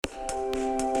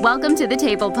Welcome to the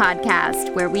Table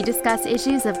Podcast, where we discuss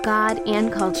issues of God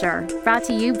and culture, brought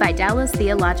to you by Dallas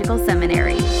Theological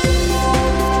Seminary.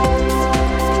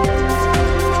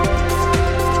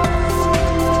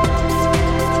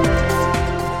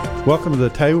 Welcome to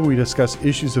the table. We discuss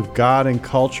issues of God and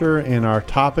culture, and our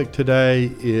topic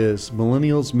today is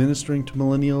Millennials, Ministering to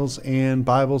Millennials, and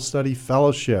Bible Study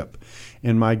Fellowship.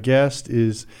 And my guest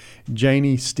is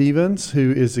Janie Stevens,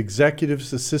 who is Executive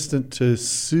Assistant to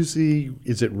Susie,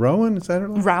 is it Rowan? Is that her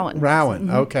name? Rowan. Rowan,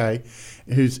 okay.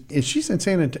 Is she in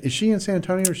San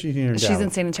Antonio or is she here in Dallas? She's in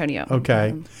San Antonio.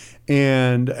 Okay.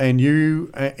 And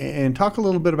talk a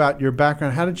little bit about your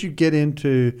background. How did you get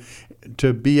into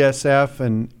BSF,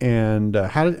 and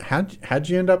how'd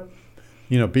you end up,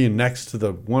 being next to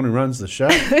the one who runs the show?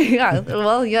 Yeah,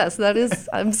 well, yes, that is.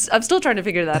 I'm still trying to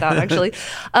figure that out, actually.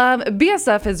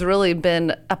 BSF has really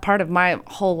been a part of my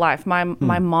whole life. My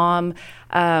mom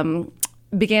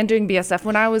began doing BSF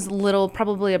when I was little,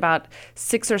 probably about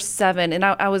 6 or 7, and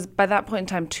I was, by that point in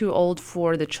time, too old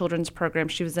for the children's program.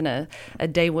 She was in a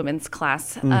day women's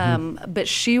class, but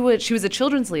she was a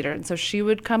children's leader, and so she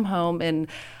would come home and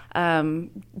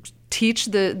teach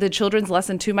the children's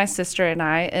lesson to my sister and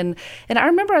I. And I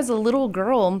remember as a little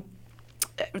girl,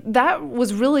 that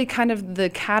was really kind of the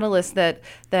catalyst that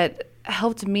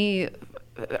helped me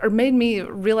or made me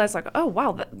realize, like, oh,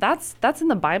 wow, that's in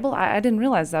the Bible. I didn't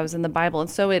realize that was in the Bible. And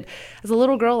so as a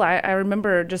little girl, I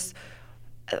remember just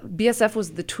BSF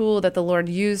was the tool that the Lord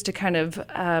used to kind of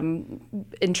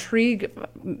intrigue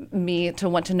me to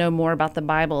want to know more about the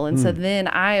Bible. And so then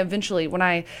I eventually, when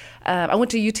I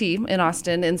went to UT in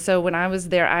Austin, and so when I was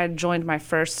there, I joined my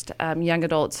first young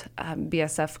adult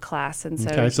BSF class. And so,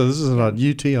 okay, so this is a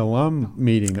UT alum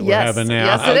meeting that we're having now.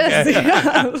 Yes, it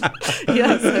is.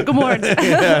 Yes, good morning.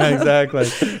 Yeah, exactly.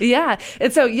 Yeah,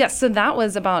 and so so that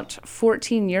was about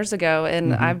 14 years ago,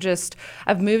 and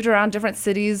I've moved around different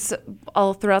cities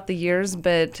all throughout the years,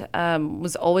 but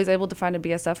was always able to find a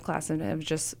BSF class, and have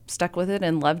just stuck with it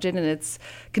and loved it, and it's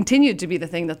continued to be the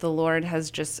thing that the Lord has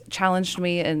just challenged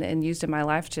me and used in my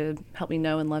life to help me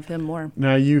know and love Him more.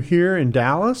 Now, you here in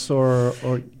Dallas or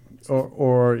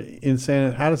in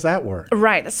San? How does that work?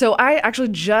 Right. So I actually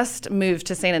just moved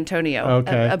to San Antonio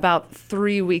about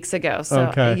 3 weeks ago.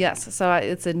 So yes, so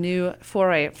it's a new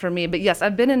foray for me. But yes,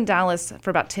 I've been in Dallas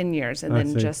for about 10 years, and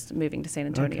then just moving to San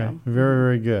Antonio. Okay. Very,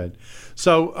 very good.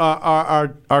 So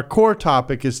our core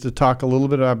topic is to talk a little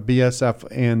bit about BSF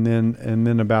and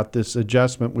then about this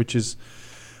adjustment, which is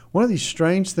one of these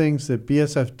strange things that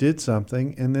BSF did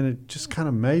something and then it just kind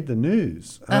of made the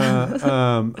news.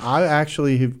 I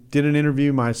actually did an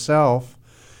interview myself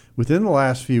within the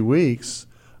last few weeks.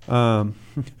 In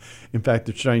fact,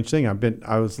 the strange thing,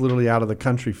 I was literally out of the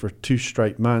country for 2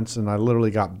 straight months, and I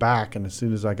literally got back. And as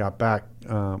soon as I got back,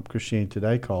 Christianity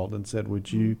Today called and said,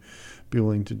 "Would you be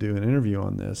willing to do an interview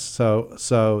on this?"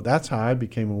 So that's how I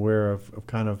became aware of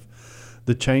kind of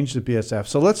the change to BSF.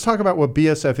 So let's talk about what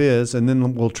BSF is, and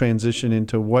then we'll transition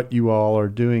into what you all are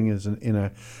doing in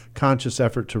a conscious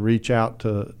effort to reach out to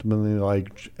the millennial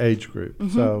age group.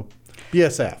 So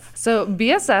BSF. So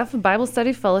BSF, Bible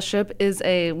Study Fellowship, is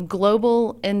a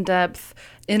global, in-depth,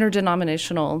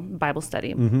 interdenominational Bible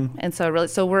study. And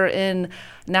so we're in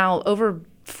now over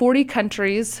 40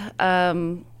 countries,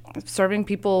 serving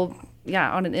people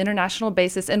on an international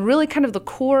basis. And really kind of the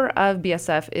core of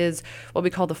BSF is what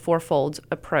we call the fourfold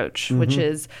approach, which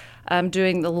is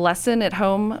doing the lesson at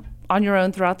home on your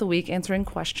own throughout the week, answering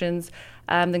questions,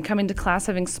 then coming to class,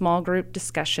 having small group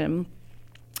discussion,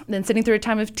 then sitting through a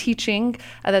time of teaching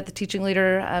that the teaching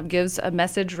leader gives a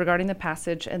message regarding the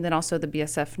passage, and then also the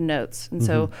BSF notes. And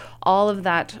so all of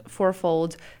that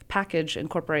fourfold package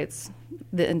incorporates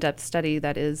the in-depth study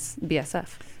that is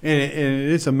BSF. And it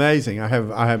is amazing. I have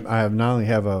not only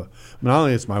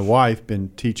has my wife been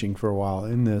teaching for a while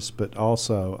in this, but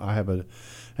also I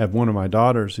have one of my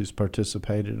daughters who's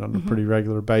participated on a pretty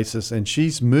regular basis, and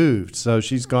she's moved. So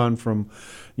she's gone from,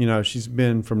 she's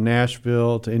been from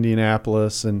Nashville to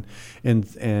Indianapolis,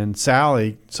 and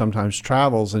Sally sometimes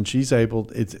travels, and she's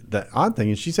able. It's the odd thing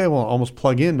is she's able to almost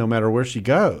plug in no matter where she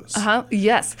goes.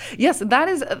 Yes.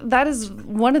 That is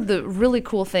one of the really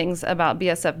cool things about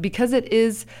BSF, because it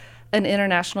is an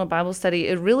international Bible study.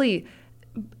 It really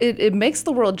it makes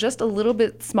the world just a little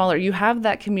bit smaller. You have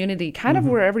that community kind of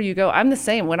wherever you go. I'm the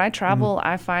same. When I travel,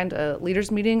 I find a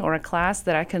leaders meeting or a class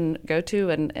that I can go to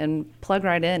and plug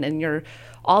right in, and you're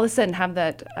all of a sudden have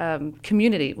that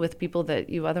community with people that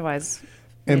you otherwise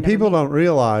And people don't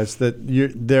realize that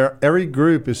every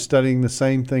group is studying the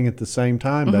same thing at the same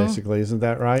time, basically. Isn't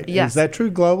that right? Yes. Is that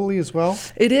true globally as well?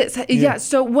 It is. Yeah.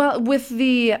 So, with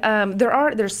the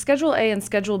there's Schedule A and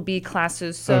Schedule B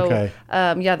classes. So,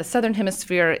 the Southern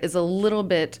Hemisphere is a little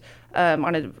bit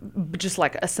just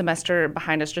like a semester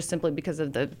behind us, just simply because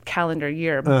of the calendar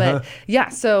year. But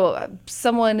so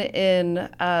someone in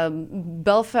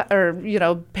Belfast or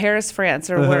Paris, France,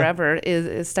 or wherever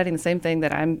is studying the same thing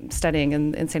that I'm studying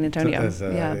in San Antonio.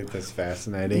 That's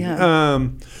fascinating. Yeah.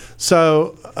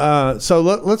 So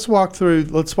let's walk through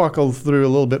a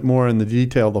little bit more in the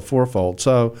detail, the fourfold.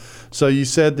 So you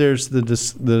said there's the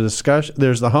discussion,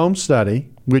 there's the home study,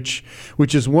 which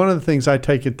is one of the things I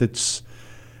take it that's.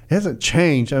 It hasn't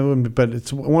changed, but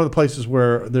it's one of the places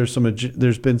where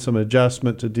there's been some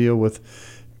adjustment to deal with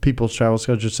people's travel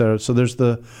schedules, et cetera. So there's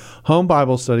the home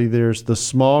Bible study, there's the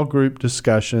small group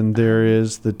discussion, there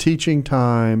is the teaching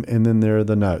time, and then there are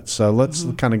the notes. So let's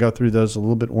kind of go through those a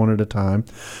little bit one at a time.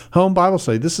 Home Bible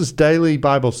study. This is daily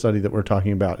Bible study that we're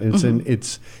talking about. It's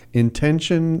it's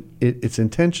intentional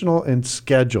and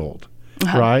scheduled,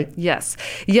 right? Yes.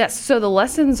 So the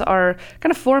lessons are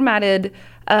kind of formatted.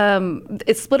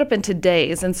 It's split up into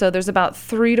days, and so there's about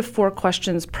 3 to 4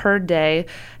 questions per day,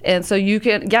 and so you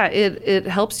can, it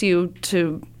helps you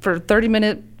for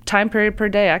 30-minute time period per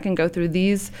day, I can go through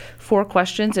these 4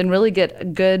 questions and really get a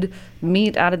good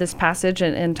meat out of this passage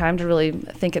and time to really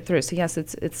think it through. So yes,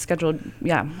 it's scheduled,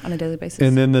 on a daily basis.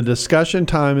 And then the discussion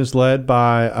time is led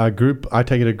by a group. I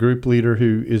take it a group leader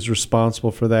who is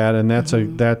responsible for that, and that's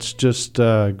just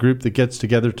a group that gets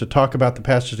together to talk about the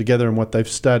passage together and what they've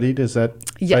studied. Is that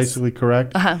basically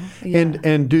correct? Yeah.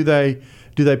 And do they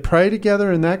pray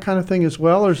together and that kind of thing as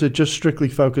well, or is it just strictly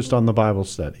focused on the Bible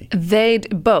study? They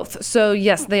both. So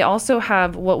yes, they also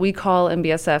have what we call in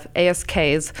BSF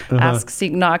ASKs, Ask,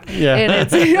 Seek, Knock. Yeah. And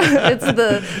it's the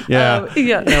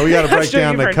we got to break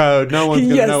down the code. No one's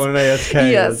going to know what an ASK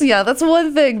is. Yes, that's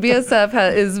one thing.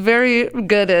 BSF is very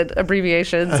good at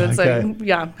abbreviations, and so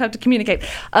have to communicate.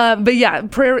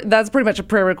 Prayer. That's pretty much a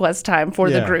prayer request time for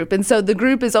the group, and so the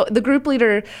group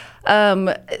leader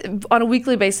on a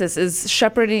weekly basis is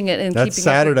shepherding it and that's keeping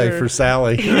Saturday up with for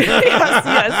Sally.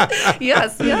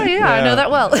 yes, I know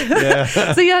that well.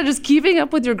 So just keeping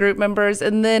up with your group members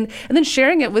and then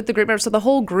sharing it with the group members, so the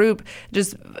whole group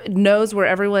just knows where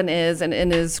everyone is and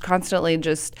is constantly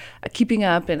just keeping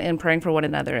up and praying for one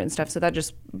another and stuff. So that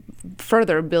just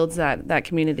further builds that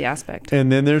community aspect.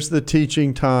 And then there's the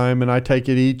teaching time, and I take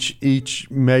it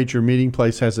each major meeting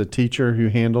place has a teacher who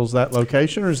handles that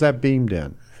location, or is that beamed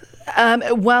in?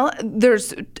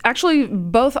 There's actually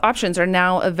both options are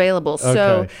now available.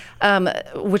 So, and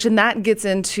that gets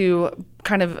into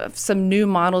kind of some new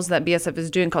models that BSF is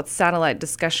doing called satellite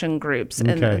discussion groups.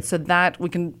 And so that we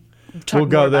can talk we'll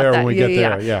go there when we get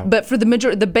there. Yeah. But for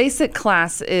the basic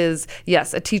class is,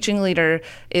 a teaching leader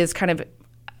is kind of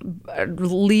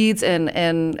leads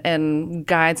and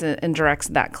guides and directs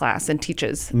that class and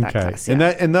teaches that class.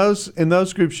 And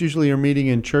those groups usually are meeting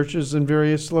in churches in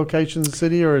various locations in the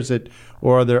city, or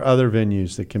are there other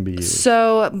venues that can be used?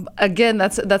 So again,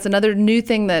 that's another new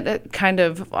thing that kind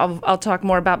of I'll talk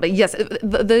more about. But yes,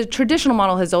 the traditional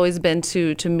model has always been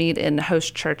to meet in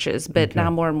host churches, but now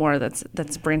more and more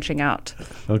that's branching out.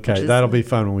 Okay, that'll be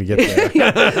fun when we get there.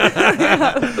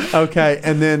 Okay,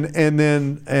 and then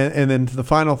the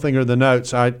final thing are the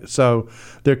notes. So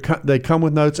they come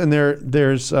with notes, and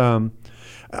there's my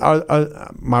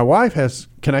wife has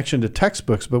connection to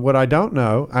textbooks, but what I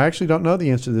actually don't know the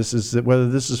answer to this, is that whether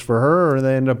this is for her or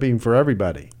they end up being for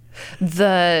everybody.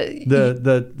 The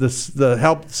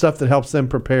help stuff that helps them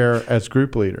prepare as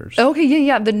group leaders.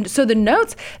 Okay, so the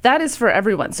notes, that is for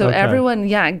everyone. So everyone,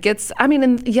 gets.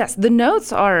 The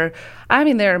notes are.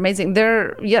 They're amazing.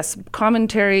 They're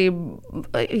commentary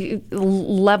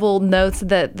level notes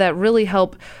that really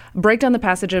help break down the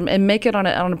passage and make it on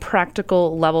a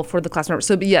practical level for the class members.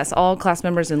 So yes, all class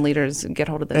members and leaders get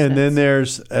hold of those. And then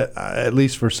there's at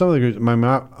least for some of the groups,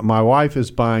 my wife is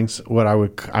buying what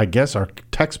I guess are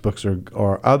textbooks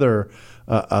or other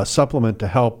a supplement to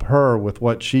help her with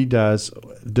what she does.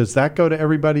 Does that go to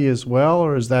everybody as well,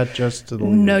 or is that just to the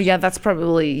leaders? No, that's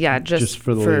probably just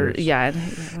for the leaders. Yeah.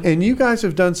 And you guys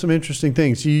have done some interesting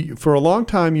things. For a long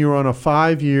time, you were on a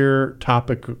 5-year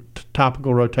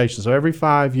topical rotation. So every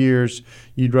 5 years,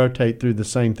 you'd rotate through the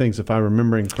same things, if I'm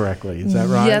remembering correctly. Is that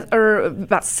right? Yeah, or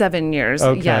about 7 years.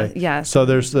 Okay. Yeah. So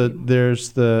there's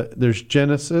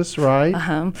Genesis,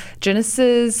 right?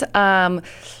 Genesis.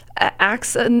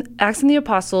 Acts and the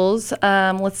Apostles.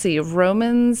 Let's see,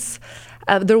 Romans.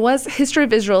 There was History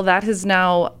of Israel that has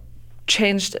now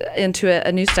changed into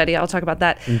a new study. I'll talk about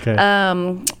that. Okay.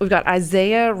 We've got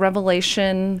Isaiah,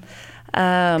 Revelation.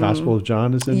 Gospel of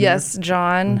John is in there? Yes,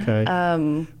 John. Okay.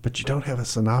 But you don't have a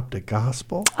synoptic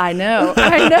gospel? I know.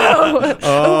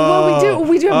 Well,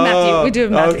 we do have Matthew. We do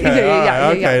have Matthew.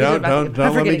 Okay. Yeah. Don't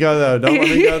let me go there. Don't let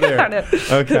me go there.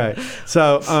 Okay.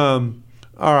 So,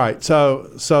 all right. So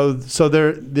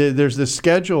there's this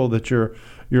schedule that you're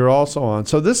also on.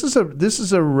 So this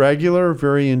is a regular,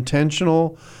 very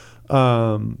intentional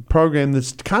program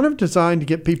that's kind of designed to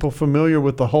get people familiar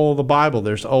with the whole of the Bible.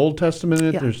 There's Old Testament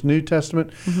in it. There's New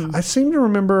Testament. I seem to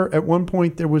remember at one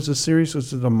point there was a series,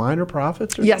 was it the Minor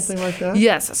Prophets or something like that?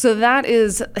 Yes. So that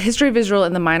is History of Israel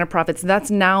and the Minor Prophets.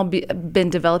 That's now been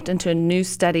developed into a new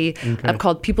study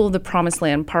called People of the Promised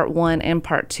Land, Part 1 and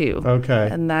Part 2. Okay.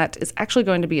 And that is actually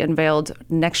going to be unveiled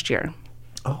next year.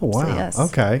 Oh, wow. So, yes.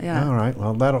 Okay. Yeah. All right.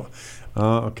 Well, that'll...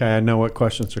 okay, I know what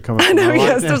questions are coming. I know.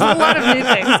 Yes, there's a lot of new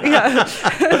things. Yeah.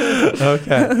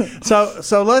 Okay,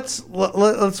 so let's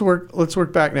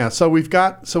work back now. So we've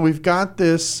got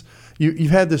this.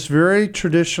 You've had this very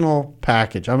traditional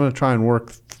package. I'm going to try and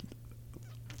work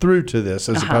through to this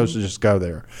as opposed to just go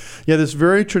there. Yeah, this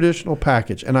very traditional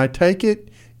package, and I take it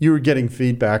you were getting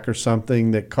feedback or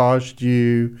something that caused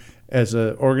you as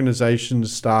an organization to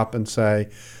stop and say,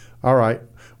 all right.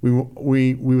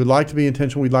 We would like to be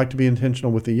intentional. We'd like to be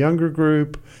intentional with the younger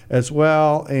group as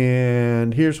well.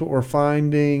 And here's what we're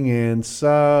finding. And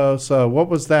so what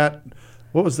was that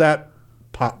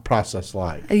process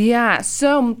like? Yeah.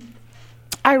 So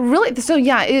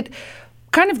it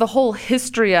kind of the whole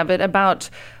history of it about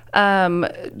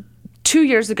 2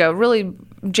 years ago, really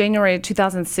January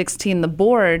 2016, the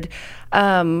board,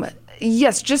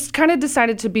 just kind of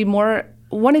decided to be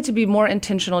wanted to be more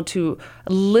intentional to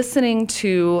listening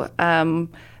to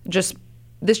just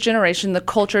this generation, the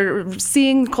culture,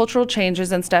 seeing cultural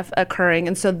changes and stuff occurring.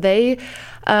 And so they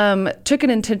took an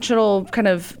intentional kind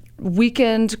of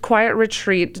weekend quiet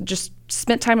retreat, just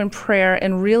spent time in prayer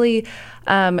and really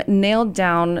nailed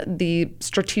down the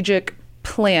strategic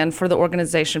plan for the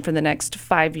organization for the next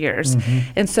 5 years.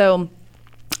 And so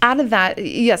out of that,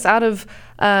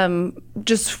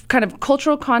 just kind of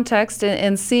cultural context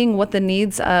and seeing what the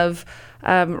needs of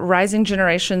rising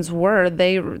generations were,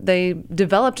 they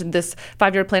developed this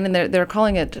 5-year plan, and they're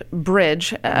calling it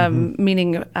Bridge,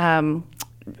 meaning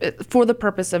for the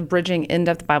purpose of bridging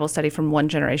in-depth Bible study from one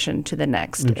generation to the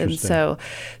next. And so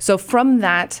from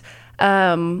that,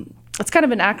 it's kind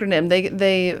of an acronym.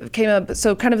 They came up,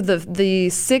 so kind of the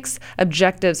 6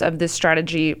 objectives of this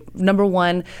strategy. Number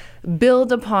 1,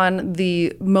 build upon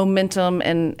the momentum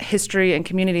and history and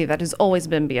community that has always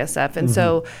been BSF. And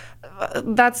so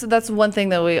that's one thing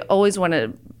that we always want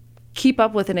to keep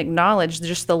up with and acknowledge,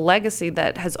 just the legacy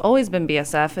that has always been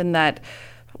BSF, and that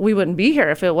we wouldn't be here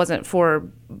if it wasn't for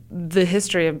the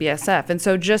history of BSF. And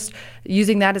so just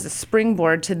using that as a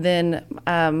springboard to then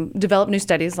develop new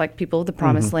studies like People of the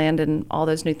Promised Land and all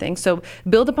those new things. So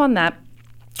build upon that.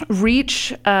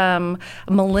 Reach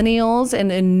millennials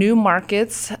and in new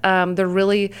markets. They're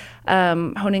really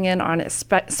honing in on a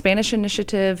Spanish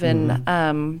initiative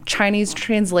and Chinese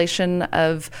translation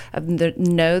of the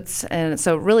notes. And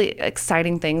so really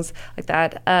exciting things like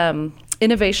that.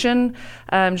 Innovation,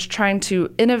 just trying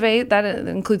to innovate. That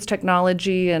includes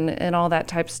technology and all that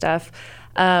type of stuff.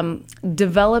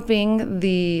 Developing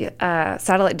the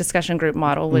satellite discussion group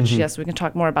model, which, yes, we can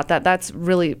talk more about that. That's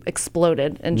really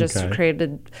exploded and just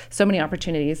created so many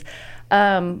opportunities.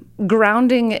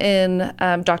 Grounding in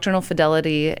doctrinal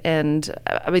fidelity, and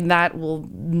I mean, that will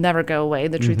never go away.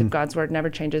 The truth of God's word never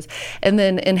changes. And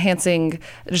then enhancing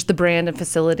just the brand and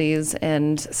facilities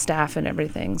and staff and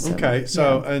everything.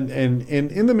 So, and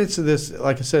in the midst of this,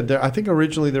 like I said, I think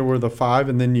originally there were the 5,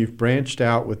 and then you've branched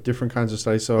out with different kinds of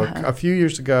studies. So a few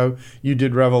years ago, you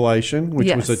did Revelation,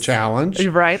 which was a challenge.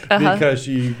 Right. Because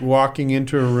you walking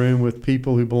into a room with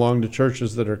people who belong to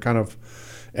churches that are kind of,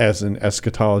 as in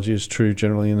eschatology is true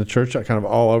generally in the church, kind of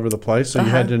all over the place. So you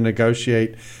had to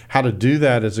negotiate how to do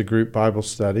that as a group Bible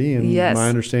study. And my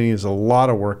understanding is a lot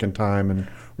of work and time and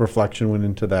reflection went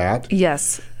into that.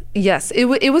 Yes.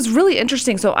 It was really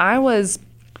interesting. So I was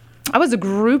a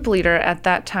group leader at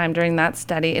that time during that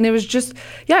study. And it was just,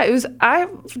 I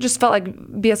just felt like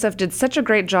BSF did such a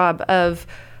great job of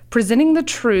presenting the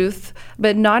truth,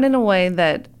 but not in a way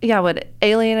that, would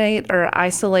alienate or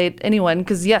isolate anyone.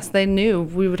 Because, yes, they knew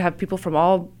we would have people from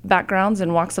all backgrounds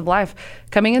and walks of life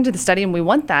coming into the study, and we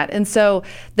want that. And so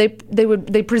they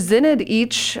presented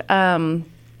each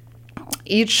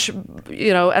each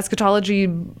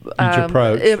eschatology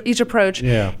each approach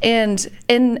Yeah. and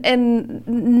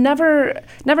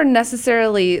never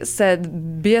necessarily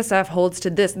said BSF holds to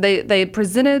this. They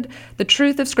presented the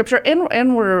truth of Scripture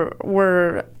and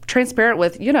were transparent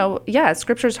with,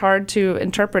 Scripture's hard to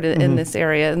interpret in this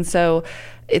area, and so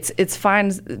it's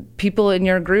fine. People in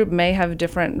your group may have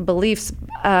different beliefs,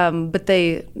 but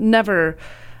they never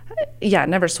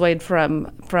swayed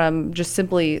from just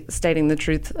simply stating the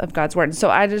truth of God's word. So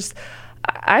I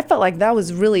felt like that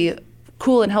was really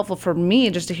cool and helpful for me,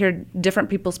 just to hear different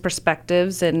people's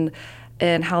perspectives and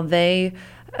how they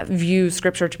view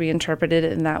Scripture to be interpreted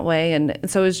in that way. And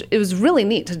so it was really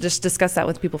neat to just discuss that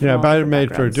with people from all but it different made for a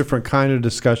backgrounds. different kind of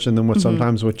discussion than what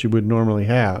sometimes what you would normally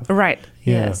have. Right.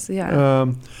 Yeah. Yes.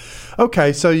 Yeah.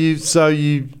 Okay. So you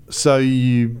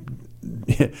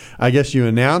I guess you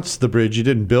announced the bridge. You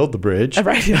didn't build the bridge.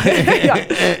 Right.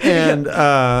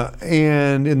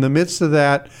 And in the midst of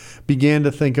that, began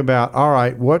to think about, all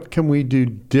right, what can we do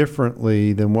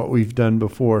differently than what we've done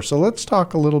before? So let's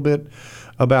talk a little bit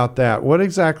about that. What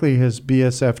exactly has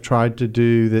BSF tried to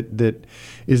do that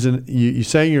isn't, you're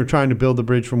saying you're trying to build the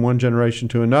bridge from one generation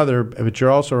to another, but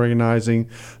you're also recognizing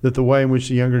that the way in which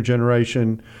the younger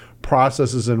generation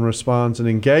processes and responds and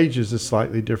engages is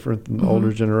slightly different than the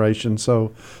older generation.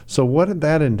 So what did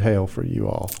that entail for you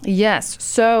all? Yes.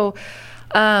 So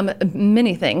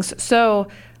many things. So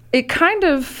it kind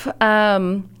of,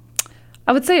 I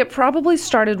would say it probably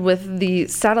started with the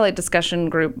satellite discussion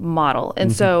group model.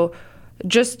 And so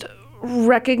just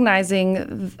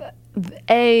recognizing,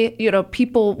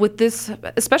 people with this,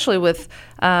 especially with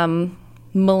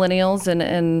millennials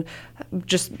and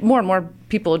just more and more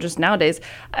people just nowadays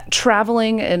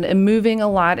traveling and moving a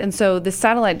lot. And so the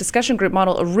satellite discussion group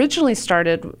model originally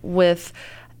started with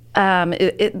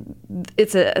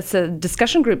it's a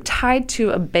discussion group tied to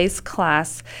a base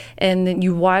class, and then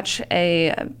you watch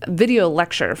a video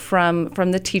lecture from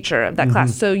the teacher of that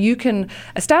class. So you can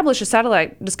establish a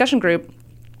satellite discussion group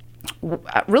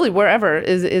really wherever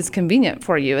is convenient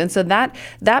for you. And so that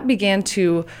began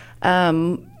to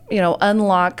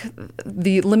unlock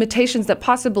the limitations that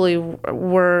possibly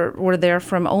were there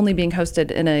from only being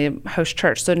hosted in a host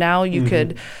church. So now you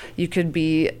can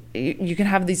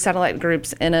have these satellite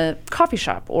groups in a coffee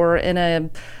shop or in a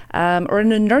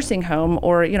nursing home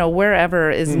or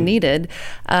wherever is needed.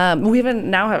 We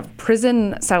even now have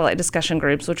prison satellite discussion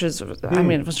groups, which is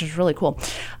which is really cool.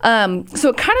 So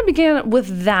it kind of began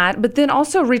with that, but then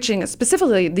also reaching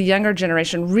specifically the younger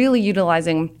generation, really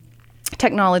utilizing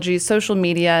technology, social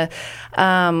media,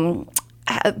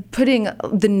 putting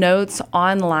the notes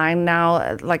online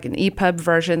now, like an EPUB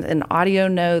version and audio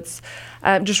notes.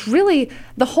 Just really,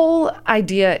 the whole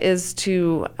idea is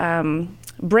to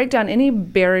break down any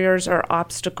barriers or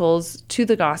obstacles to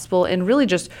the gospel and really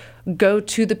just go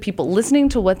to the people, listening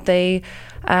to what they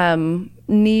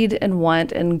need and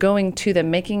want and going to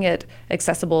them, making it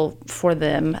accessible for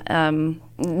them,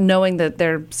 knowing that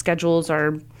their schedules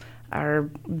are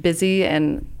busy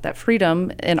and that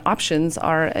freedom and options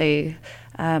are an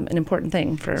important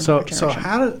thing for our generation. So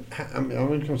I'm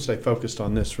going to stay focused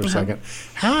on this for a second.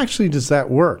 How actually does that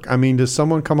work? I mean, does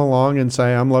someone come along and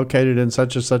say, I'm located in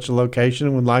such and such a location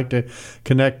and would like to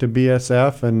connect to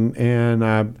BSF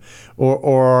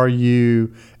or are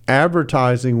you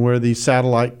advertising where these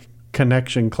satellite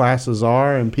connection classes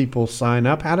are and people sign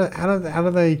up? How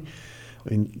do they? I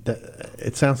mean,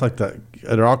 it sounds like there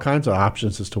are all kinds of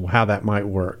options as to how that might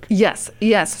work. Yes.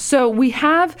 So we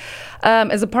have,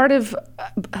 as a part of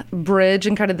Bridge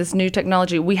and kind of this new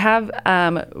technology, we have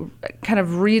kind of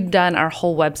redone our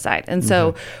whole website. And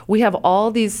so we have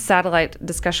all these satellite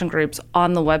discussion groups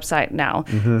on the website now.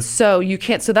 So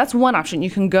so that's one option. You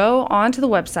can go onto the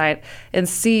website and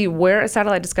see where a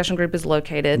satellite discussion group is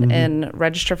located and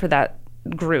register for that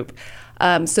group.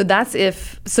 So that's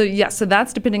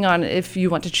depending on if you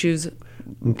want to choose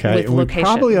with location. We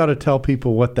probably ought to tell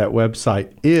people what that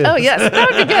website is. Oh, yes.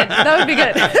 That would be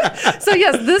good. So,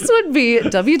 yes, this would be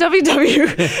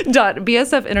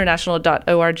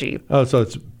www.bsfinternational.org. Oh, so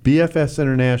it's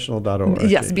bfsinternational.org.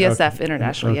 Yes, BSF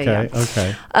International.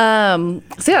 Okay. So,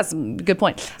 yes, good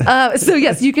point. So,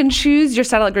 yes, you can choose your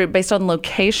satellite group based on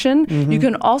location. You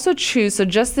can also choose, so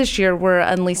just this year, we're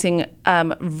unleashing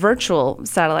virtual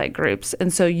satellite groups.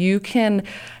 And so you can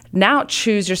now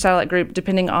choose your satellite group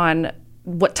depending on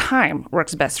what time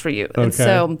works best for you. Okay. And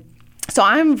so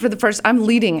I'm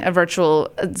leading a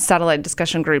virtual satellite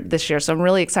discussion group this year, so I'm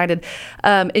really excited.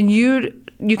 And you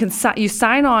you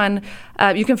sign on.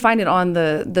 You can find it on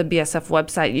the BSF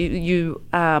website. You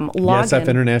log in.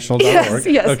 BSFinternational.org.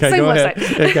 Yes, okay, same go website.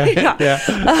 ahead. Okay.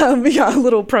 Yeah, a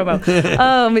little promo.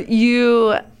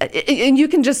 You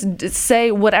can just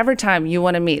say whatever time you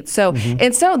want to meet. So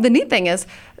and so the neat thing is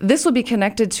this will be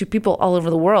connected to people all over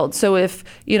the world. So if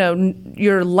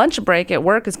your lunch break at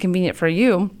work is convenient for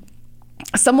you,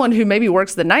 someone who maybe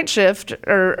works the night shift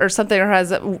or something or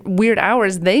has weird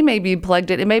hours, they may be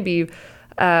plugged in. It may be,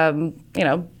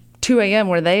 2 a.m.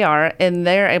 where they are, and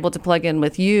they're able to plug in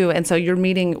with you. And so you're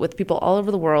meeting with people all over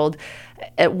the world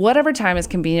at whatever time is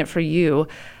convenient for you.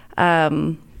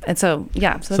 And so,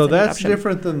 yeah. So that's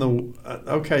different than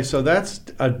so that's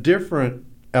a different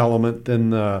element than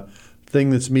the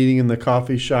thing that's meeting in the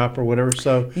coffee shop or whatever.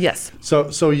 So yes.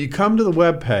 So you come to the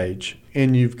web page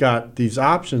and you've got these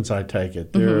options. I take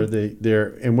it they're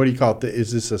and what do you call it?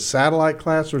 Is this a satellite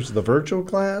class or is it the virtual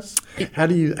class? How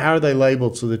are they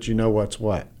labeled so that you know what's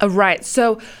what? Right.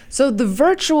 So the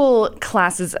virtual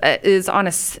class is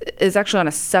actually on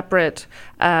a separate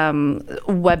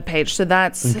web page. So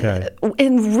that's okay.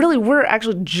 And really we're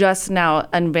actually just now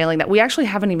unveiling that. We actually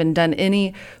haven't even done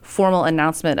any formal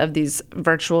announcement of these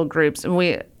virtual groups,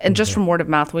 and just from word of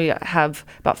mouth, we have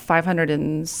about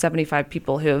 575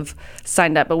 people who have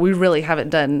signed up, but we really haven't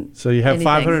done. So you have anything.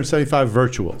 575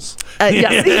 virtuals.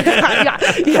 Yes,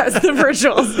 yes, the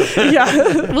virtuals.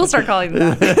 Yeah, we'll start calling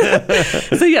them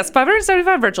that. So yes,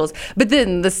 575 virtuals. But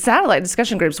then the satellite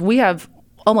discussion groups, we have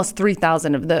almost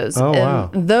 3,000 of those. Oh,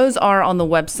 wow. Those are on the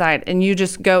website, and you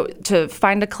just go to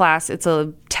find a class. It's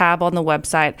a tab on the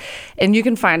website, and you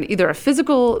can find either a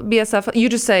physical BSF. You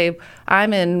just say,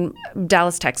 I'm in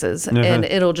Dallas, Texas, and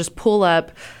it'll just pull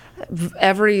up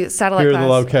every satellite Here class. are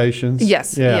the locations.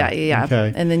 Yes. Yeah.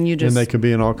 Okay. And then you just and they could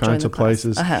be in all kinds of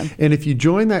places. Uh-huh. And if you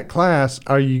join that class,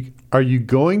 are you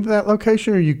going to that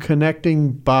location? Or are you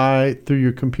connecting through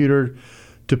your computer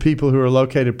to people who are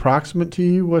located proximate to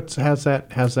you? How's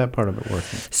that part of it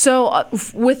working? So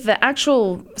with the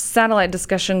actual satellite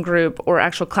discussion group or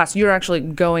actual class, you're actually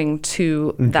going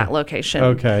to that location.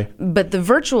 Okay. But the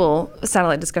virtual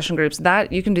satellite discussion groups,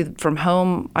 that you can do from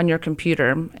home on your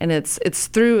computer, and it's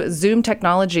through Zoom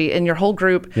technology, and your whole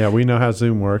group. Yeah, we know how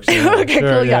Zoom works. Yeah. Okay,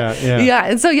 sure, cool. Yeah.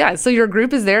 And so your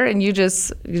group is there, and you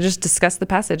just discuss the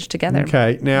passage together.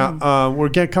 Okay. Now we're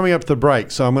coming up to the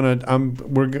break, so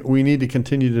we need to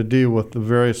continue to deal with the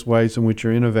various ways in which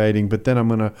you're innovating, but then I'm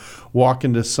going to walk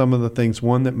into some of the things,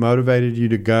 one, that motivated you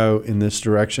to go in this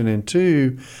direction, and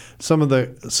two, some of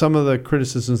the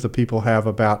criticisms that people have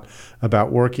about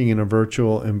working in a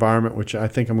virtual environment, which I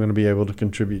think I'm going to be able to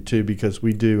contribute to because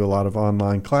we do a lot of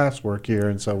online classwork here,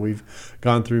 and so we've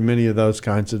gone through many of those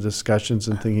kinds of discussions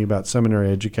and thinking about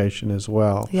seminary education as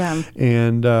well. Yeah.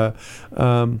 And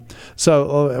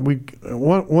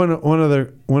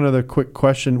one other quick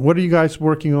question: what are you guys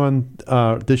working on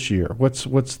this year? What's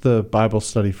the Bible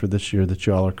study for this year that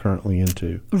y'all are currently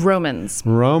into? Romans.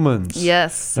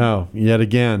 Yes. Oh, yet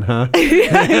again, huh?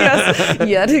 Yes,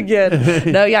 yet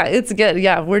again. No, yeah, it's good.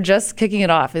 Yeah, we're just kicking it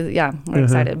off. Yeah, we're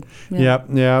excited. Yeah.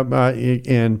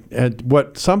 And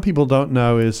what some people don't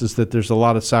know is that there's a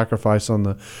lot of sacrifice on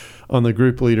the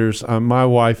group leaders. My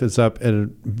wife is up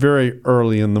very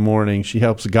early in the morning. She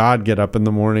helps God get up in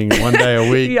the morning one day a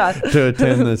week to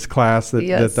attend this class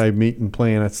that they meet and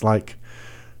plan. It's like,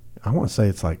 I want to say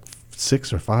it's like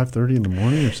 6 or 5:30 in the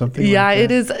morning or something. Yeah, like that.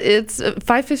 it is. It's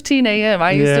 5:15 a.m.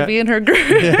 I used to be in her group.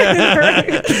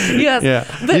 Yes. Yeah.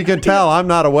 But you can tell I'm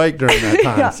not awake during that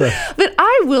time. Yeah. So. But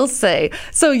I will say,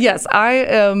 so yes, I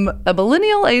am a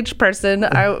millennial age person.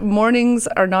 Mornings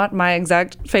are not my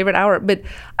exact favorite hour, but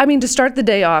I mean, to start the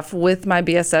day off with my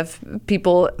BSF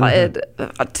people at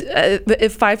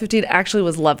 5:15 actually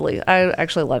was lovely. I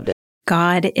actually loved it.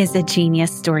 God is a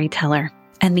genius storyteller,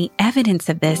 and the evidence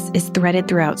of this is threaded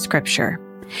throughout Scripture.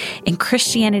 In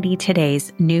Christianity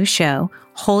Today's new show,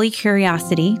 Holy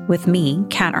Curiosity, with me,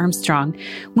 Kat Armstrong,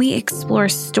 we explore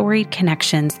storied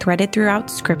connections threaded throughout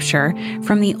Scripture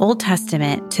from the Old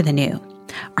Testament to the New.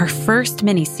 Our first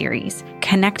mini-series,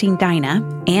 Connecting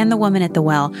Dinah and the Woman at the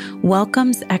Well,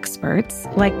 welcomes experts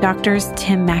like Drs.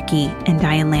 Tim Mackey and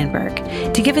Diane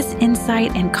Landberg to give us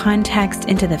insight and context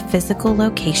into the physical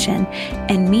location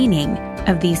and meaning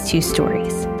of these two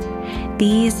stories.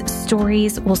 These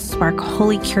stories will spark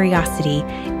holy curiosity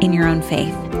in your own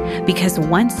faith, because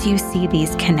once you see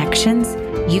these connections,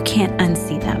 you can't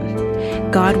unsee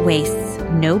them. God wastes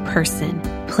no person,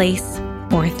 place,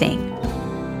 or thing.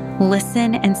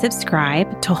 Listen and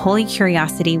subscribe to Holy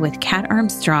Curiosity with Kat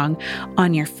Armstrong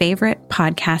on your favorite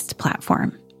podcast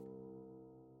platform.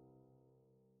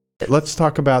 Let's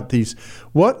talk about these.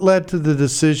 What led to the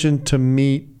decision to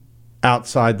meet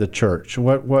outside the church?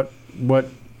 What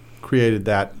created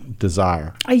that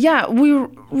desire? Yeah, we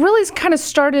really kind of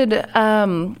started.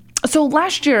 So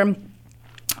last year,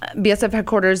 BSF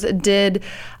headquarters did,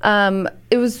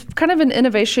 it was kind of an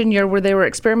innovation year where they were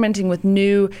experimenting with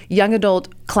new young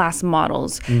adult class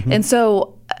models. Mm-hmm. And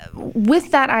so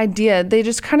with that idea, they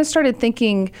just kind of started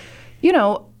thinking,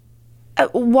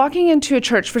 walking into a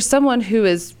church for someone who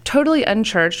is totally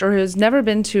unchurched or who has never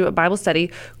been to a Bible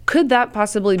study, could that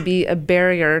possibly be a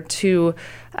barrier to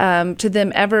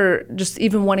them ever just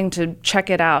even wanting to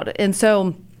check it out? And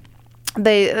so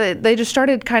they just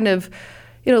started kind of,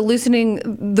 loosening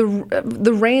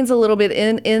the reins a little bit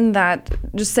in that,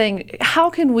 just saying, how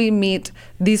can we meet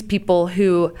these people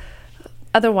who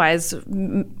otherwise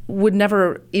would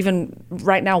never even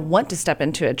right now want to step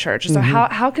into a church? So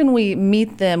how can we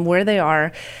meet them where they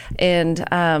are and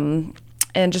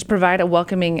just provide a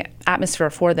welcoming atmosphere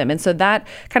for them? And so that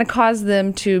kind of caused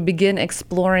them to begin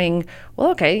exploring,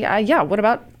 what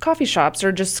about coffee shops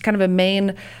or just kind of a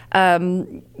main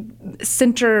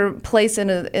center place in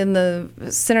the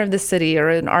center of the city or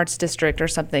an arts district or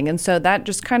something. And so that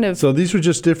just kind of... So these were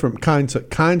just different kinds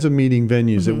of meeting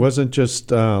venues. Mm-hmm. It wasn't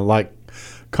just like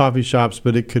coffee shops,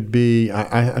 but it could be,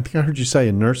 I think I heard you say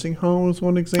a nursing home was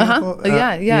one example.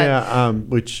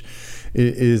 Which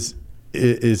is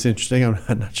interesting.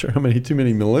 I'm not sure how too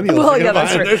many millennials. Well, yeah,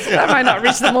 that's true. That might not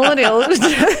reach the millennials.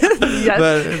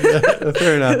 Yes. But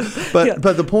fair enough.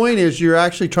 But the point is, you're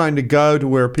actually trying to go to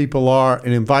where people are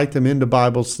and invite them into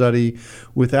Bible study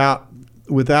without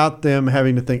them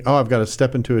having to think, I've got to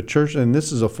step into a church and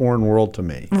this is a foreign world to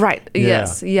me. Right. Yeah.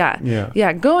 Yes.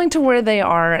 Yeah. Going to where they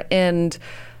are, and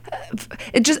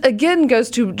it just again goes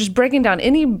to just breaking down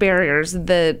any barriers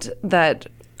that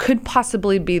could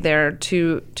possibly be there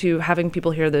to having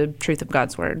people hear the truth of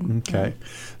God's word. Okay.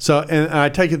 So, and I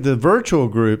take it the virtual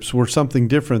groups were something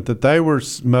different, that they were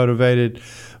motivated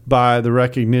by the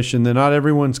recognition that not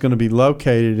everyone's going to be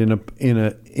located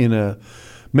in a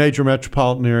major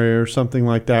metropolitan area or something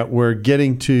like that, where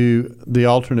getting to the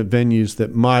alternate venues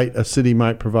that a city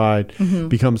might provide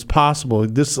becomes possible.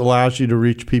 This allows you to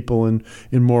reach people in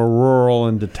more rural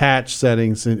and detached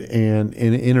settings, and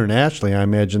internationally, I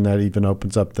imagine that even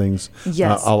opens up things an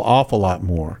awful lot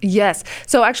more. Yes.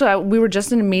 So actually, we were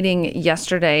just in a meeting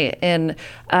yesterday and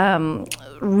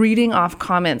reading off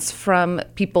comments from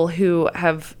people who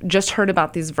have just heard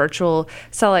about these virtual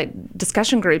satellite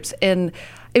discussion groups, and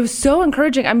it was so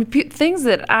encouraging. I mean, things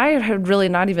that I had really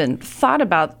not even thought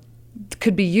about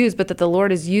could be used, but that the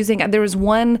Lord is using. There was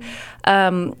one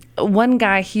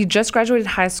guy, he just graduated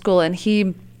high school, and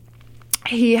he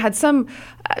had some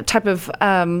type of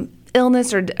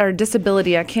illness or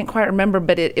disability. I can't quite remember,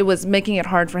 but it was making it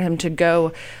hard for him to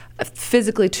go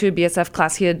physically to a BSF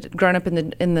class. He had grown up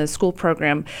in the school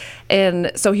program,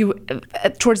 and so he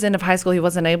towards the end of high school he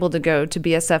wasn't able to go to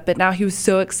BSF, but now he was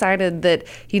so excited that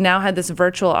he now had this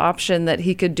virtual option that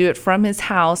he could do it from his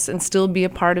house and still be a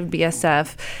part of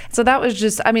BSF. So that was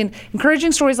just,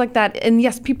 encouraging stories like that. And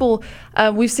yes, people,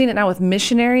 we've seen it now with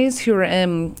missionaries who are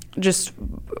in just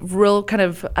real kind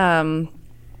of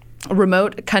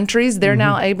remote countries. They're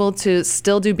now able to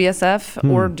still do BSF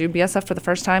or do BSF for the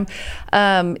first time.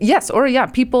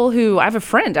 People who, I have a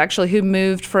friend actually who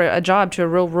moved for a job to a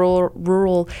real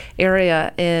rural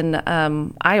area in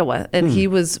Iowa, and he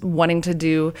was wanting to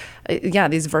do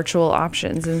these virtual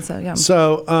options. And so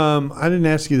So I didn't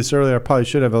ask you this earlier. I probably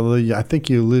should have. Although I think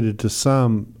you alluded to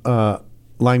some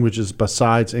languages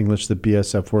besides English that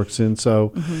BSF works in.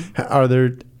 So are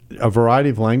there a variety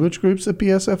of language groups that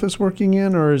BSF is working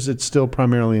in, or is it still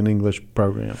primarily an English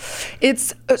program?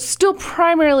 It's still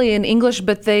primarily in English,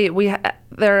 but we have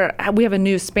a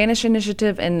new Spanish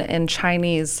initiative and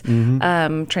Chinese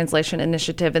translation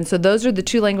initiative, and so those are the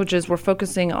two languages we're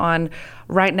focusing on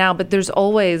right now. But there's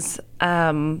always,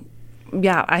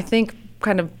 I think,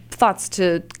 kind of thoughts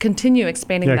to continue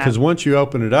expanding that. Yeah, because once you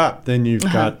open it up, then you've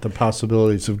got the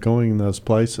possibilities of going in those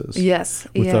places. Yes.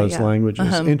 With those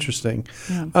languages. Interesting.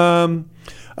 Yeah.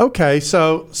 Okay,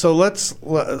 so let's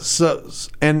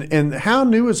and how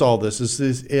new is all this? Is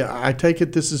this, I take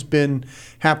it this has been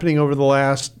happening over the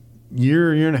last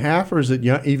year and a half, or is it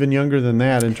even younger than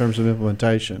that in terms of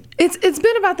implementation? It's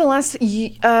been about the last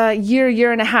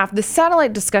year and a half. The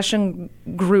satellite discussion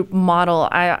group model,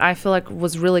 I feel like,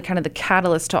 was really kind of the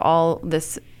catalyst to all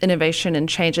this innovation and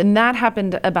change, and that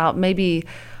happened about maybe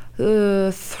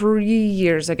 3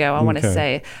 years ago, I want to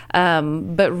say.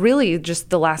 But really, just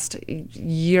the last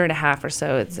year and a half or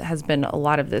so, it has been a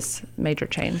lot of this major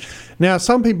change. Now,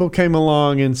 some people came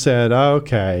along and said,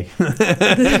 okay.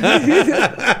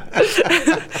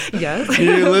 Yes.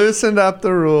 You loosened up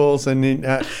the rules, and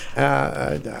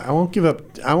I won't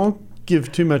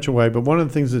give too much away, but one of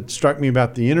the things that struck me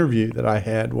about the interview that I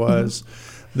had was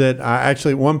that I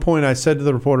actually, at one point, I said to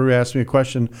the reporter who asked me a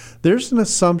question, there's an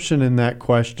assumption in that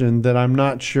question that I'm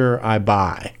not sure I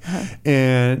buy.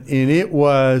 And it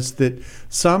was that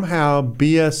somehow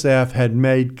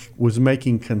BSF was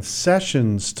making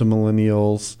concessions to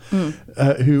millennials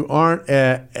who aren't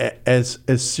as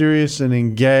serious and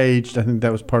engaged. I think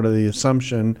that was part of the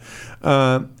assumption.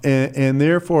 And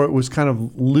therefore, it was kind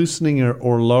of loosening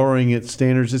or lowering its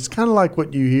standards. It's kind of like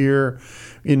what you hear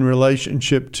in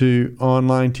relationship to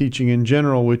online teaching in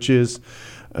general, which is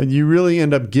you really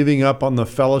end up giving up on the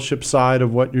fellowship side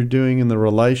of what you're doing and the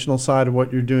relational side of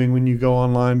what you're doing when you go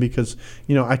online, because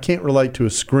I can't relate to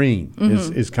a screen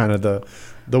is kind of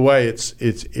the way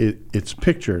it's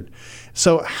pictured.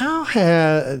 So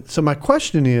so my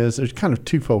question is, there's kind of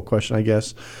twofold question, I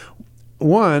guess.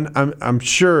 One, I'm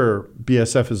sure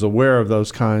BSF is aware of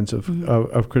those kinds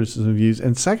of criticism and views,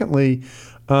 and secondly,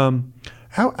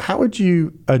 how would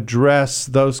you address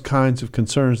those kinds of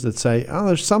concerns that say,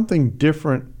 there's something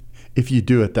different if you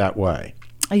do it that way?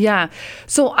 Yeah.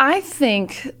 So I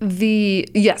think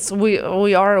yes, we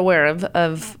are aware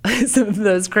of some of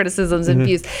those criticisms and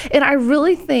views. And I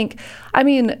really think,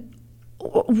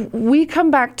 we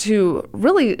come back to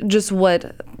really just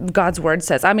what God's word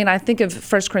says. I think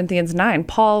of 1 Corinthians 9,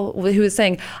 Paul, who is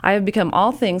saying, I have become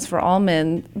all things for all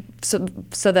men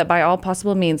so that by all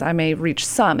possible means I may reach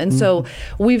some. And so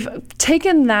we've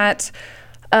taken that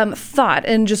thought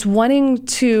and just wanting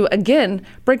to, again,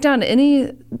 break down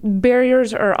any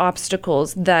barriers or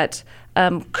obstacles that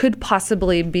could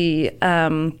possibly be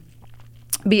in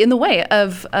the way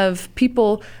of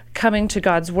people coming to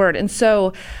God's word. And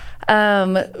so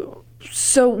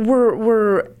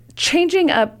we're changing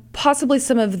up possibly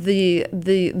some of the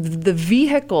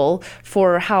vehicle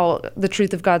for how the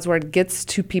truth of God's word gets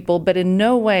to people, but in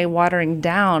no way watering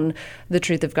down the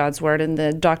truth of God's word and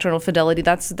the doctrinal fidelity.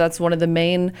 That's one of the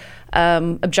main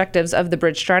objectives of the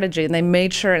Bridge strategy, and they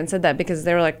made sure and said that because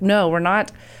they were like, no, we're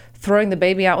not throwing the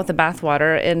baby out with the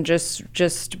bathwater and just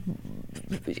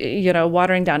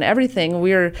watering down everything.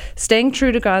 We're staying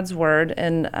true to God's word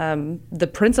and the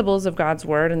principles of God's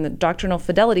word and the doctrinal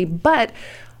fidelity, but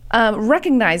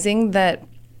recognizing that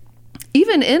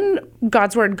even in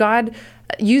God's word, God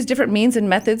used different means and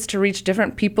methods to reach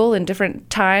different people in different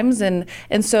times. And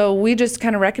so we just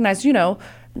kind of recognize,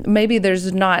 maybe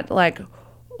there's not like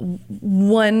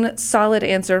one solid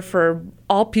answer for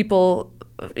all people.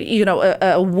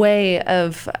 A way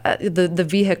of the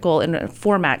vehicle and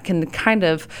format can kind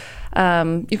of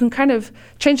you can kind of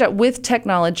change that with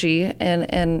technology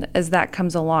and as that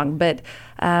comes along. But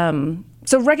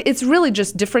it's really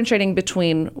just differentiating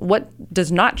between what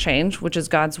does not change, which is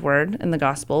God's word and the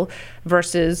gospel,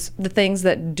 versus the things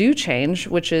that do change,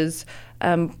 which is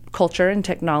culture and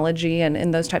technology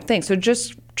and those type of things. So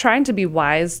just trying to be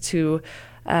wise to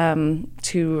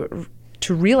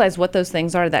realize what those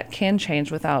things are that can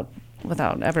change without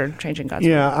ever changing God's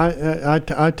word. Yeah,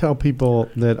 I tell people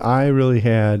that I really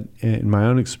had, in my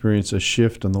own experience, a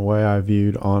shift in the way I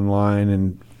viewed online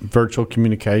and virtual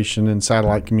communication and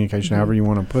satellite communication, however you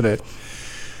want to put it.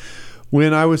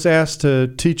 When I was asked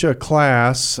to teach a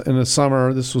class in the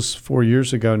summer, this was 4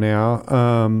 years ago now,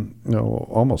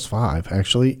 almost 5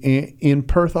 actually, in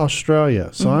Perth, Australia.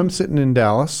 So I'm sitting in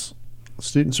Dallas.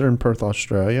 Students are in Perth,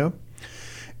 Australia.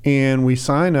 And we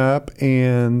sign up,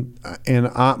 and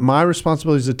my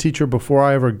responsibility as a teacher before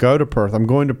I ever go to Perth,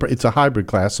 it's a hybrid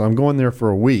class, so I'm going there for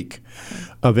a week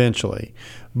eventually.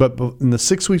 But in the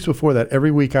 6 weeks before that, every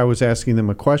week I was asking them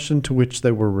a question to which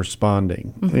they were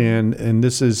responding. And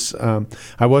this is,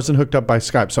 I wasn't hooked up by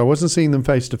Skype, so I wasn't seeing them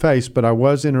face to face, but I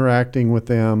was interacting with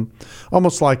them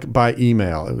almost like by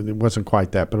email. It wasn't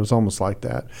quite that, but it was almost like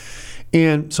that.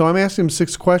 And so I'm asking them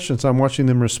 6 questions. I'm watching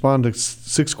them respond to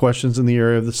 6 questions in the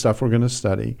area of the stuff we're going to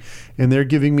study, and they're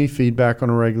giving me feedback on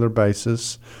a regular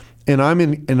basis. And I'm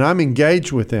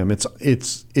engaged with them. It's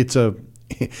a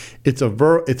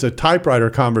typewriter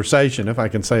conversation, if I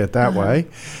can say it that way.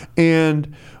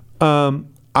 And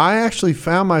I actually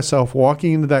found myself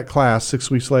walking into that class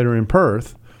 6 weeks later in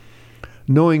Perth,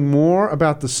 knowing more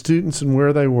about the students and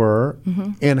where they were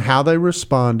and how they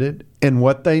responded and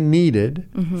what they needed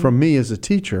from me as a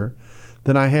teacher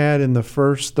than I had in the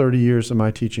first 30 years of my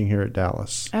teaching here at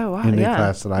Dallas. Oh, wow. In the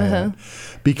class that I had.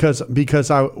 Because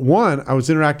I was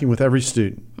interacting with every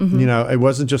student. You know, it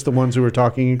wasn't just the ones who were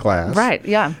talking in class. Right,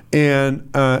 yeah.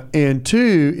 And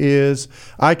two is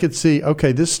I could see,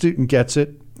 okay, this student gets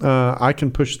it. I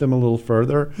can push them a little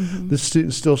further. This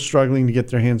student's still struggling to get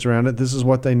their hands around it. This is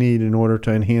what they need in order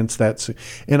to enhance that.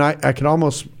 And I could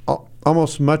almost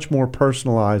much more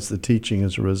personalize the teaching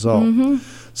as a result.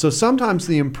 So sometimes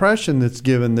the impression that's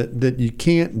given that you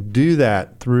can't do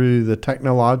that through the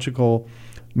technological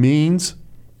means,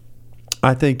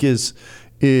 I think is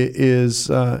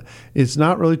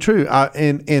not really true.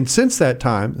 And since that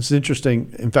time, it's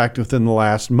interesting. In fact, within the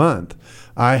last month,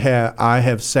 I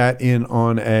have sat in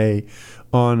on a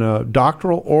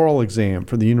doctoral oral exam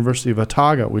for the University of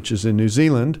Otago, which is in New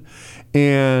Zealand,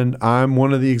 and I'm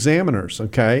one of the examiners.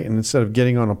 Okay, and instead of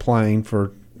getting on a plane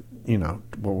for, you know,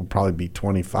 what will probably be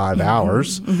 25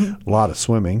 hours, a lot of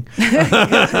swimming,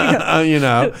 you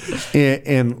know,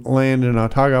 and land in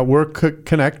Otago, we're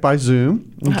connect by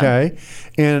Zoom. Okay,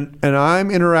 and I'm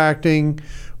interacting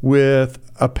with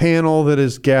a panel that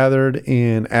is gathered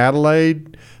in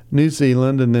Adelaide, New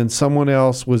Zealand, and then someone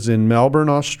else was in Melbourne,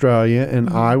 Australia, and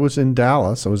I was in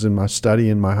Dallas. I was in my study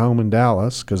in my home in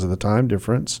Dallas because of the time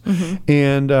difference,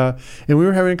 and we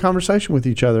were having a conversation with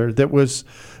each other. That was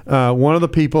one of the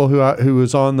people who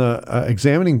was on the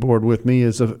examining board with me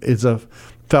is a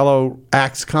fellow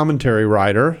Acts commentary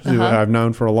writer who I've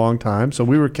known for a long time. So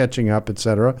we were catching up,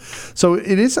 etc. So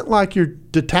it isn't like you're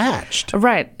detached,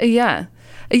 right? Yeah,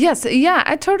 yes, yeah.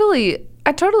 I totally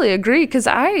agree, because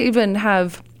I even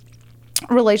have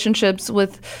relationships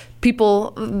with people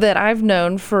that I've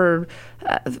known for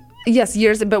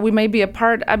years, but we may be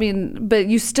apart. I mean, but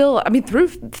you still, through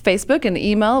Facebook and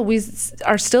email, we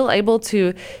are still able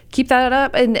to keep that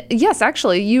up. And yes,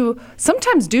 actually, you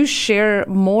sometimes do share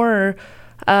more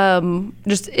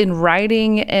just in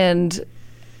writing and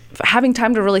having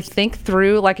time to really think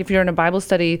through, like if you're in a Bible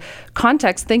study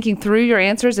context, thinking through your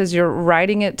answers as you're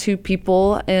writing it to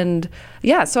people. And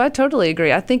yeah, so I totally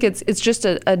agree. I think it's just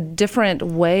a different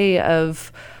way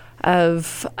of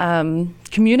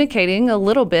communicating a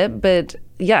little bit, but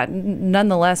yeah,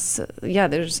 nonetheless, yeah,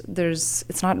 there's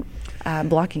it's not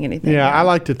blocking anything. Yeah, I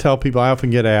like to tell people, I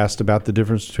often get asked about the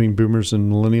difference between boomers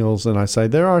and millennials, and I say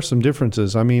there are some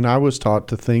differences. I mean, I was taught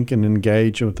to think and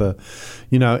engage with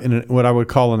what I would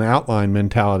call an outline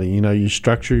mentality. You know, you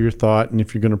structure your thought, and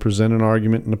if you're going to present an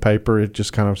argument in a paper, it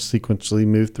just kind of sequentially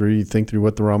move through. You think through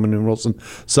what the Roman numerals and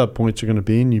subpoints are going to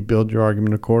be, and you build your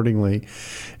argument accordingly.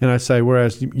 And I say,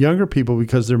 whereas younger people,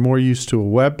 because they're more used to a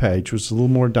web page, which is a little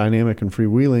more dynamic and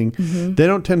freewheeling, they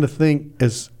don't tend to think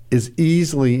as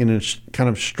easily in a kind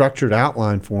of structured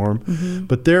outline form,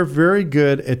 but they're very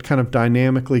good at kind of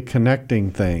dynamically connecting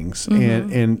things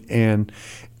and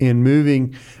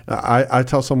moving. I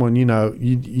tell someone, you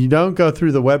don't go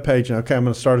through the web page and, okay, I'm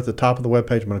going to start at the top of the web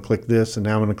page. I'm going to click this, and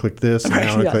now I'm going to click this, and now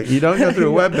I'm going to click. You don't go through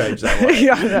a web page that way.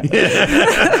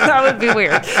 That would be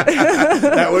weird.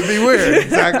 That would be weird.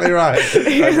 Exactly right.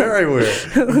 Very weird.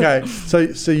 Okay,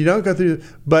 so you don't go through,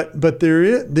 but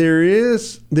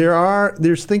there's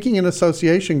thinking and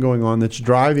association going on that's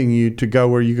driving you to go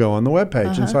where you go on the web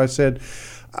page. And so I said,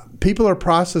 people are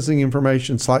processing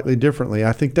information slightly differently.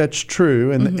 I think that's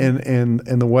true, and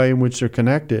the way in which they're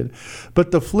connected.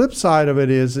 But the flip side of it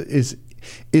is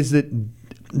that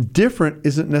different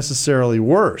isn't necessarily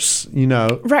worse.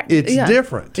 Right? It's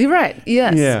different. You're right.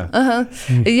 Yes. Yeah.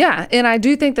 Yeah, and I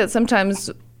do think that sometimes.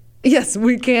 Yes,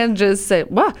 we can just say,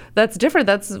 "Wow, that's different.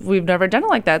 We've never done it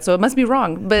like that, so it must be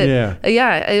wrong." But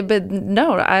but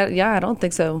no, I don't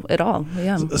think so at all.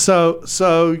 Yeah. So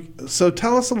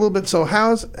tell us a little bit. So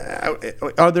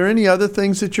are there any other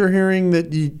things that you're hearing that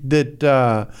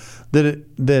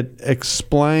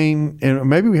explain? And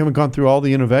maybe we haven't gone through all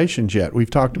the innovations yet. We've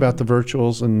talked about the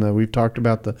virtuals, and we've talked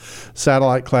about the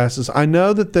satellite classes. I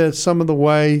know that there's some of the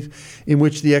way in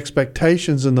which the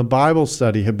expectations in the Bible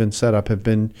study have been set up have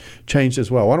been changed as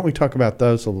well. Why don't we talk about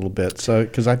those a little bit? So,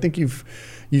 because I think you've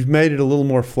made it a little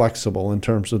more flexible in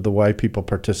terms of the way people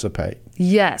participate.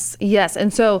 Yes.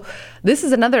 And so this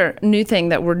is another new thing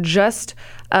that we're just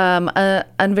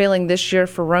unveiling this year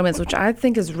for Romans, which I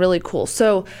think is really cool.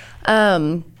 So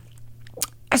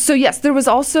yes, there was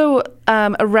also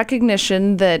a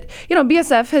recognition that,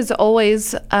 BSF has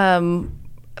always,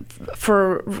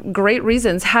 for great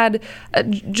reasons, had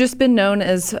just been known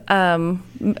as,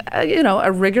 a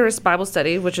rigorous Bible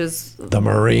study, which is the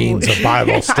Marines of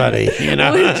Bible study, which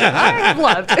I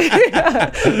loved,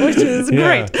 which is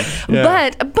great. Yeah.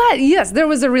 But yes, there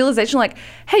was a realization, like,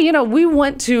 hey, we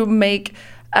want to make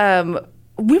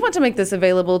this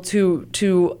available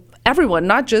to everyone,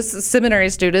 not just seminary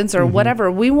students or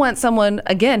whatever. We want someone,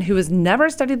 again, who has never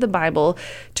studied the Bible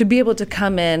to be able to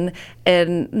come in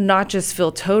and not just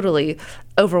feel totally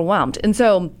overwhelmed. And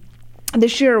so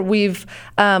this year we've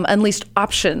unleashed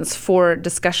options for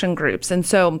discussion groups. And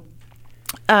so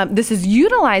this is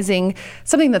utilizing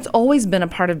something that's always been a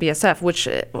part of BSF, which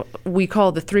we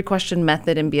call the 3-question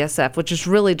method in BSF, which is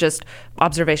really just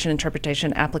observation,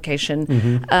 interpretation,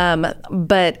 application.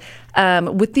 But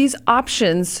with these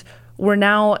options, we're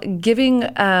now giving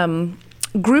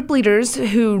group leaders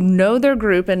who know their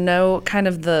group and know kind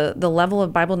of the level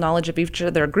of Bible knowledge of each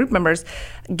of their group members,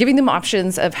 giving them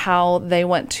options of how they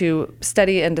want to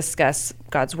study and discuss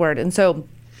God's Word. And so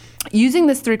using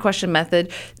this 3-question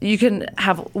method, you can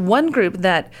have one group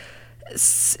that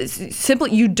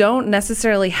simply, you don't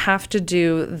necessarily have to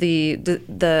do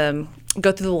the go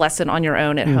through the lesson on your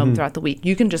own at home throughout the week.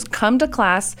 You can just come to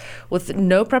class with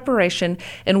no preparation,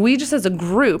 and we just as a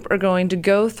group are going to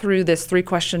go through this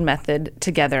 3-question method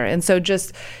together. And so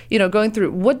just, going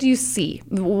through, what do you see?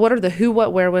 What are the who,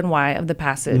 what, where, when, why of the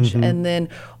passage? And then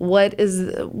what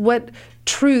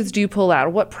truths do you pull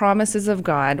out? What promises of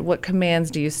God, what commands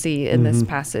do you see in this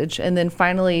passage? And then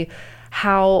finally,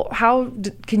 how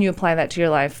can you apply that to your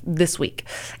life this week?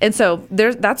 And so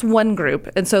that's one group.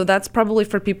 And so that's probably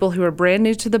for people who are brand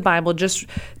new to the Bible, just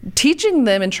teaching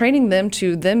them and training them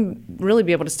to then really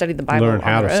be able to study the Bible Learn on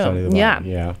how their to own. study the Bible.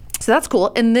 Yeah. So that's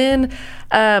cool. And then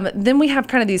we have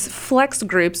kind of these flex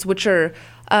groups, which are,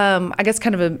 I guess,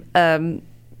 kind of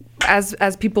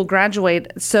as people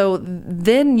graduate. So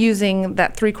then using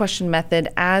that 3-question method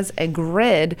as a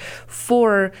grid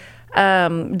for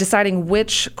deciding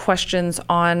which questions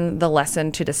on the lesson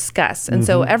to discuss. And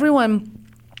so everyone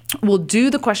will do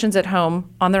the questions at home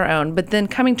on their own, but then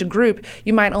coming to group,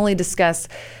 you might only discuss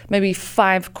maybe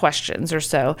 5 questions or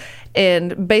so.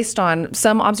 And based on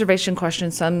some observation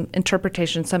questions, some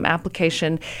interpretation, some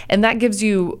application, and that gives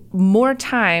you more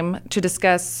time to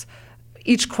discuss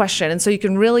each question. And so you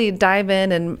can really dive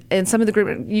in, and some of the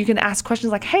group, you can ask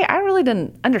questions like, hey, I really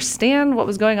didn't understand what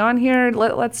was going on here.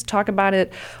 Let's talk about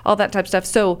it, all that type of stuff.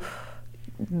 So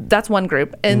that's one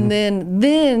group. And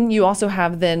then you also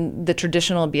have then the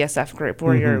traditional BSF group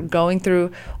where you're going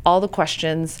through all the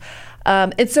questions.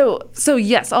 And so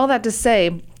yes, all that to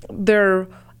say, they're,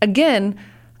 again,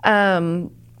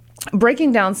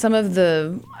 breaking down some of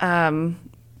the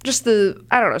just the,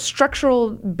 structural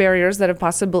barriers that have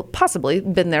possibly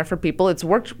been there for people. It's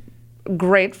worked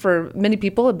great for many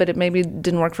people, but it maybe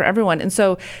didn't work for everyone. And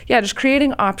so, just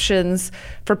creating options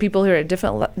for people who are at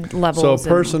different levels. So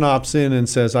a person opts in and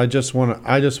says, I just want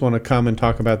to come and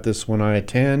talk about this when I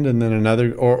attend, and then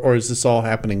another, or is this all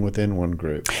happening within one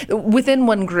group? Within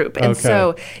one group. And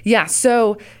so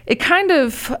it kind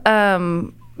of,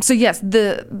 yes,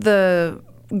 the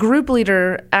group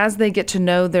leader, as they get to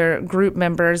know their group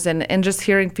members and just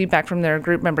hearing feedback from their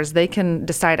group members, they can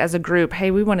decide as a group,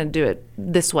 hey, we want to do it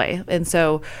this way. And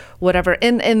so whatever.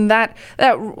 And that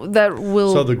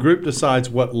will... So the group decides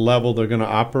what level they're going to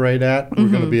operate at. We're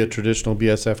going to be a traditional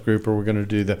BSF group, or we're going to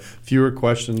do the fewer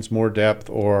questions, more depth,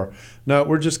 or no,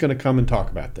 we're just going to come and talk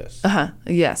about this.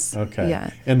 Yes. Okay. Yeah.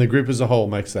 And the group as a whole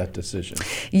makes that decision.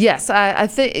 Yes. I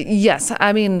think, yes.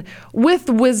 I mean, with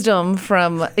wisdom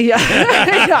from, with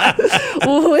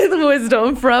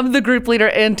wisdom from the group leader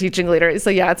and teaching leader.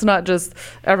 So it's not just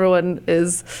everyone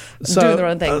is doing their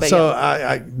own thing. But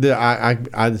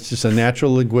it's just a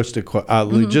natural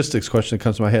logistics question that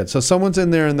comes to my head. So someone's in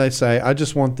there and they say, I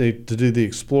just want to do the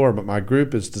Explorer, but my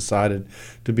group has decided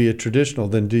to be a traditional.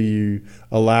 Then do you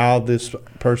allow this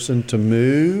person to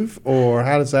move, or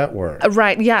how does that work?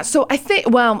 Right. Yeah. So I think,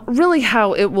 really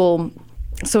how it will.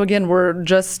 So again, we're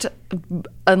just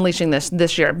unleashing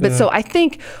this year. But so I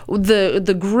think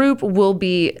the group will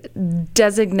be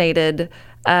designated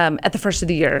at the first of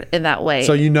the year in that way.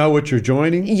 So you know what you're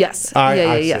joining? Yes.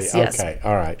 Yes. Yes. Okay.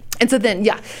 All right. And so then,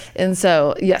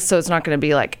 so it's not going to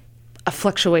be like a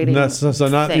fluctuating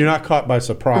thing. You're not caught by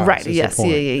surprise. Right. Yes.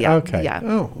 Yeah. Okay. Yeah.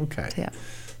 Oh, okay. Yeah.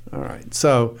 All right.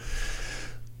 So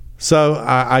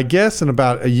I guess in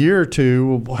about a year or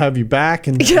two we'll have you back.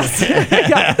 And yes.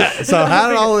 So how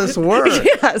did all this work?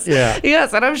 Yes. Yeah.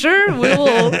 Yes, and I'm sure we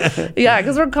will.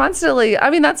 Because we're constantly. I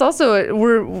mean, that's also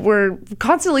we're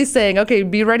constantly saying, okay,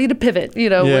 be ready to pivot.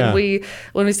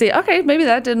 When we say, okay, maybe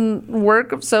that didn't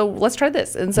work, so let's try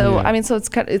this. And so I mean, so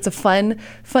it's a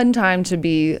fun time to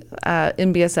be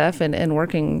in BSF and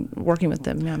working with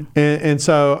them. Yeah. And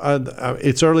so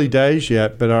it's early days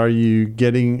yet, but are you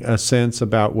getting a sense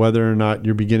about whether whether or not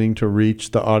you're beginning to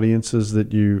reach the audiences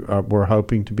that you were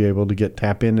hoping to be able to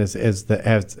tap in as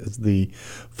the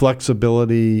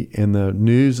flexibility and the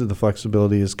news of the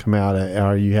flexibility has come out?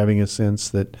 Are you having a sense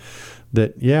that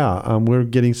we're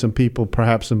getting some people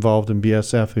perhaps involved in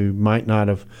BSF who might not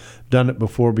have done it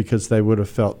before because they would have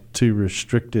felt too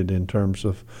restricted in terms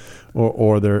of,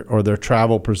 or their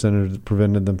travel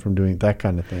prevented them from doing that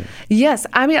kind of thing? Yes,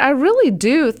 I mean, I really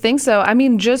do think so. I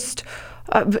mean, just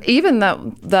even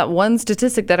that one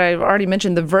statistic that I've already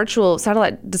mentioned, the virtual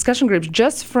satellite discussion groups,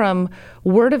 just from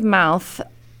word of mouth,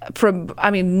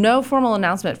 no formal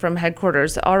announcement from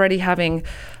headquarters, already having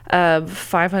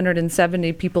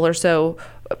 570 people or so,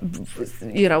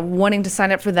 wanting to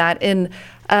sign up for that. And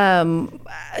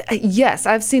yes,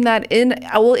 I've seen that in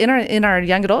our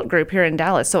young adult group here in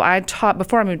Dallas. So I taught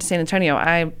before I moved to San Antonio.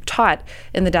 I taught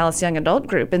in the Dallas young adult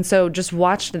group, and so just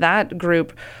watched that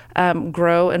group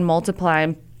grow and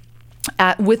multiply.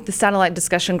 With the satellite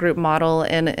discussion group model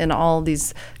and all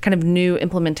these kind of new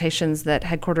implementations that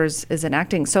headquarters is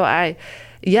enacting. So I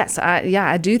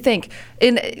do think,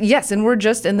 and we're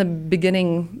just in the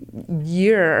beginning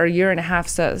year and a half.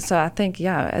 So I think,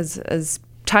 as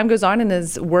time goes on and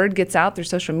as word gets out through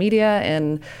social media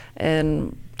and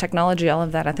technology, all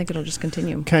of that, I think it'll just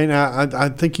continue. Okay, now I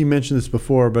think you mentioned this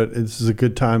before, but this is a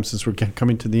good time since we're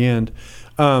coming to the end.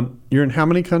 You're in how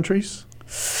many countries?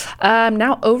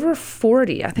 Now over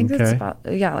 40. I think that's about,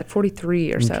 like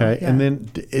 43 or so. Okay. Yeah. And then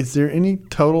is there any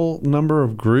total number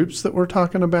of groups that we're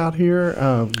talking about here?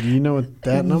 Do you know what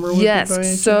that number would be?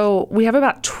 Yes. So we have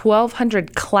about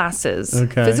 1,200 classes,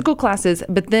 physical classes,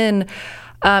 but then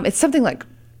it's something like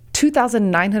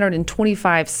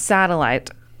 2,925 satellite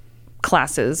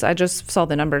classes. I just saw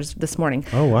the numbers this morning.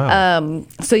 Oh, wow.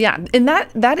 So yeah, and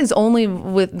that is only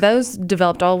with those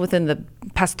developed all within the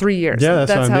past 3 years. Yeah,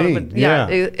 that's what I mean.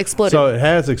 It exploded. So it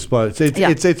has exploded.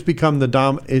 It's become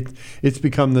the it's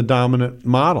become the dominant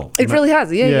model. It really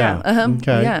has. Yeah.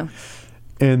 Okay. Yeah.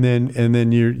 And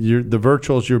then you're the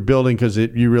virtuals you're building because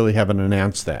you really haven't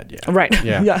announced that yet. Right.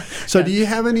 Yeah. So do you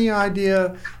have any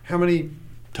idea how many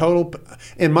total?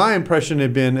 And my impression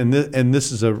had been, and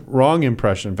this is a wrong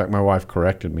impression. In fact, my wife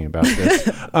corrected me about this.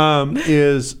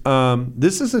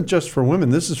 This isn't just for women.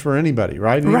 This is for anybody,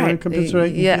 right? Anyone who can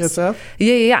participate in BSF?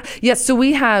 Yeah. Yes. So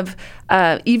we have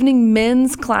evening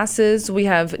men's classes, we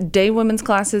have day women's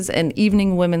classes, and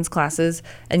evening women's classes,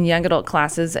 and young adult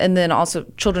classes, and then also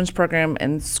children's program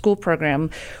and school program,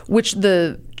 which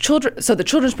the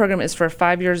children's program is for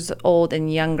 5 years old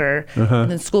and younger, and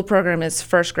the school program is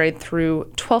first grade through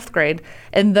 12th grade,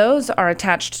 and those are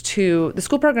attached to, the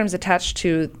school program is attached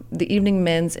to the evening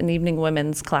men's and evening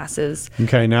women's classes.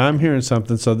 Okay, now I'm hearing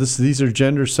something. So these are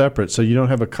gender separate, so you don't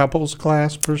have a couples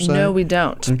class per se? No, we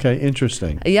don't. Okay,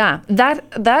 interesting. Yeah,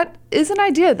 that is an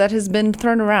idea that has been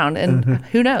thrown around, and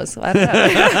who knows? I don't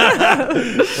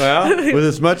know. Well, with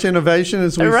as much innovation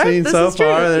as we've seen so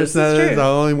far, there's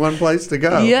only one place to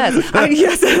go. Yes,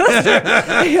 yes, that's true.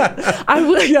 I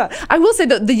will say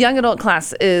that the young adult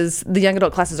classes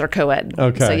are co-ed.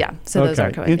 Okay. So those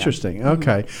are co-ed. Interesting. Yeah.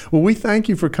 Okay. Well, we thank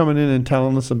you for coming in and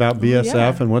telling us about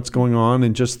BSF and what's going on,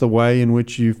 and just the way in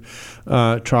which you've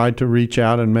tried to reach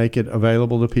out and make it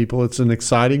available to people. It's an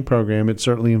exciting program. It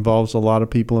certainly involves a lot of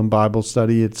people in Bible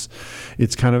study. It's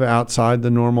kind of outside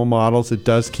the normal models. It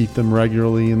does keep them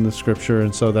regularly in the Scripture,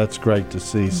 and so that's great to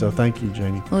see. So thank you,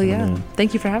 Janie. Well,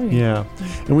 thank you for having me. Yeah,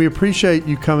 and we appreciate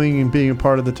you coming and being a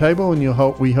part of the table, and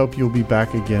we hope you'll be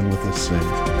back again with us soon.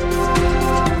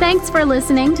 Thanks for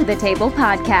listening to the Table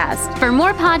Podcast. For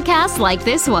more podcasts like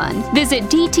this one, visit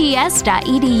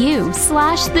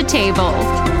dts.edu/the table.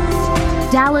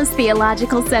 Dallas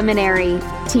Theological Seminary.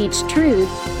 Teach truth,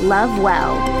 love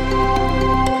well.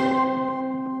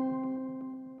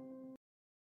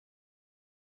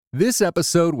 This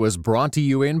episode was brought to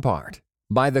you in part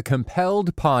by the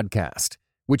Compelled Podcast,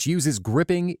 which uses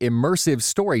gripping, immersive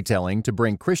storytelling to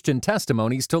bring Christian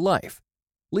testimonies to life.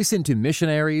 Listen to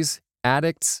missionaries,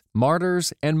 addicts,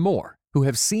 martyrs, and more who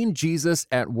have seen Jesus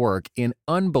at work in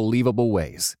unbelievable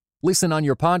ways. Listen on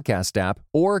your podcast app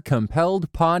or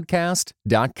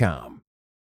compelledpodcast.com.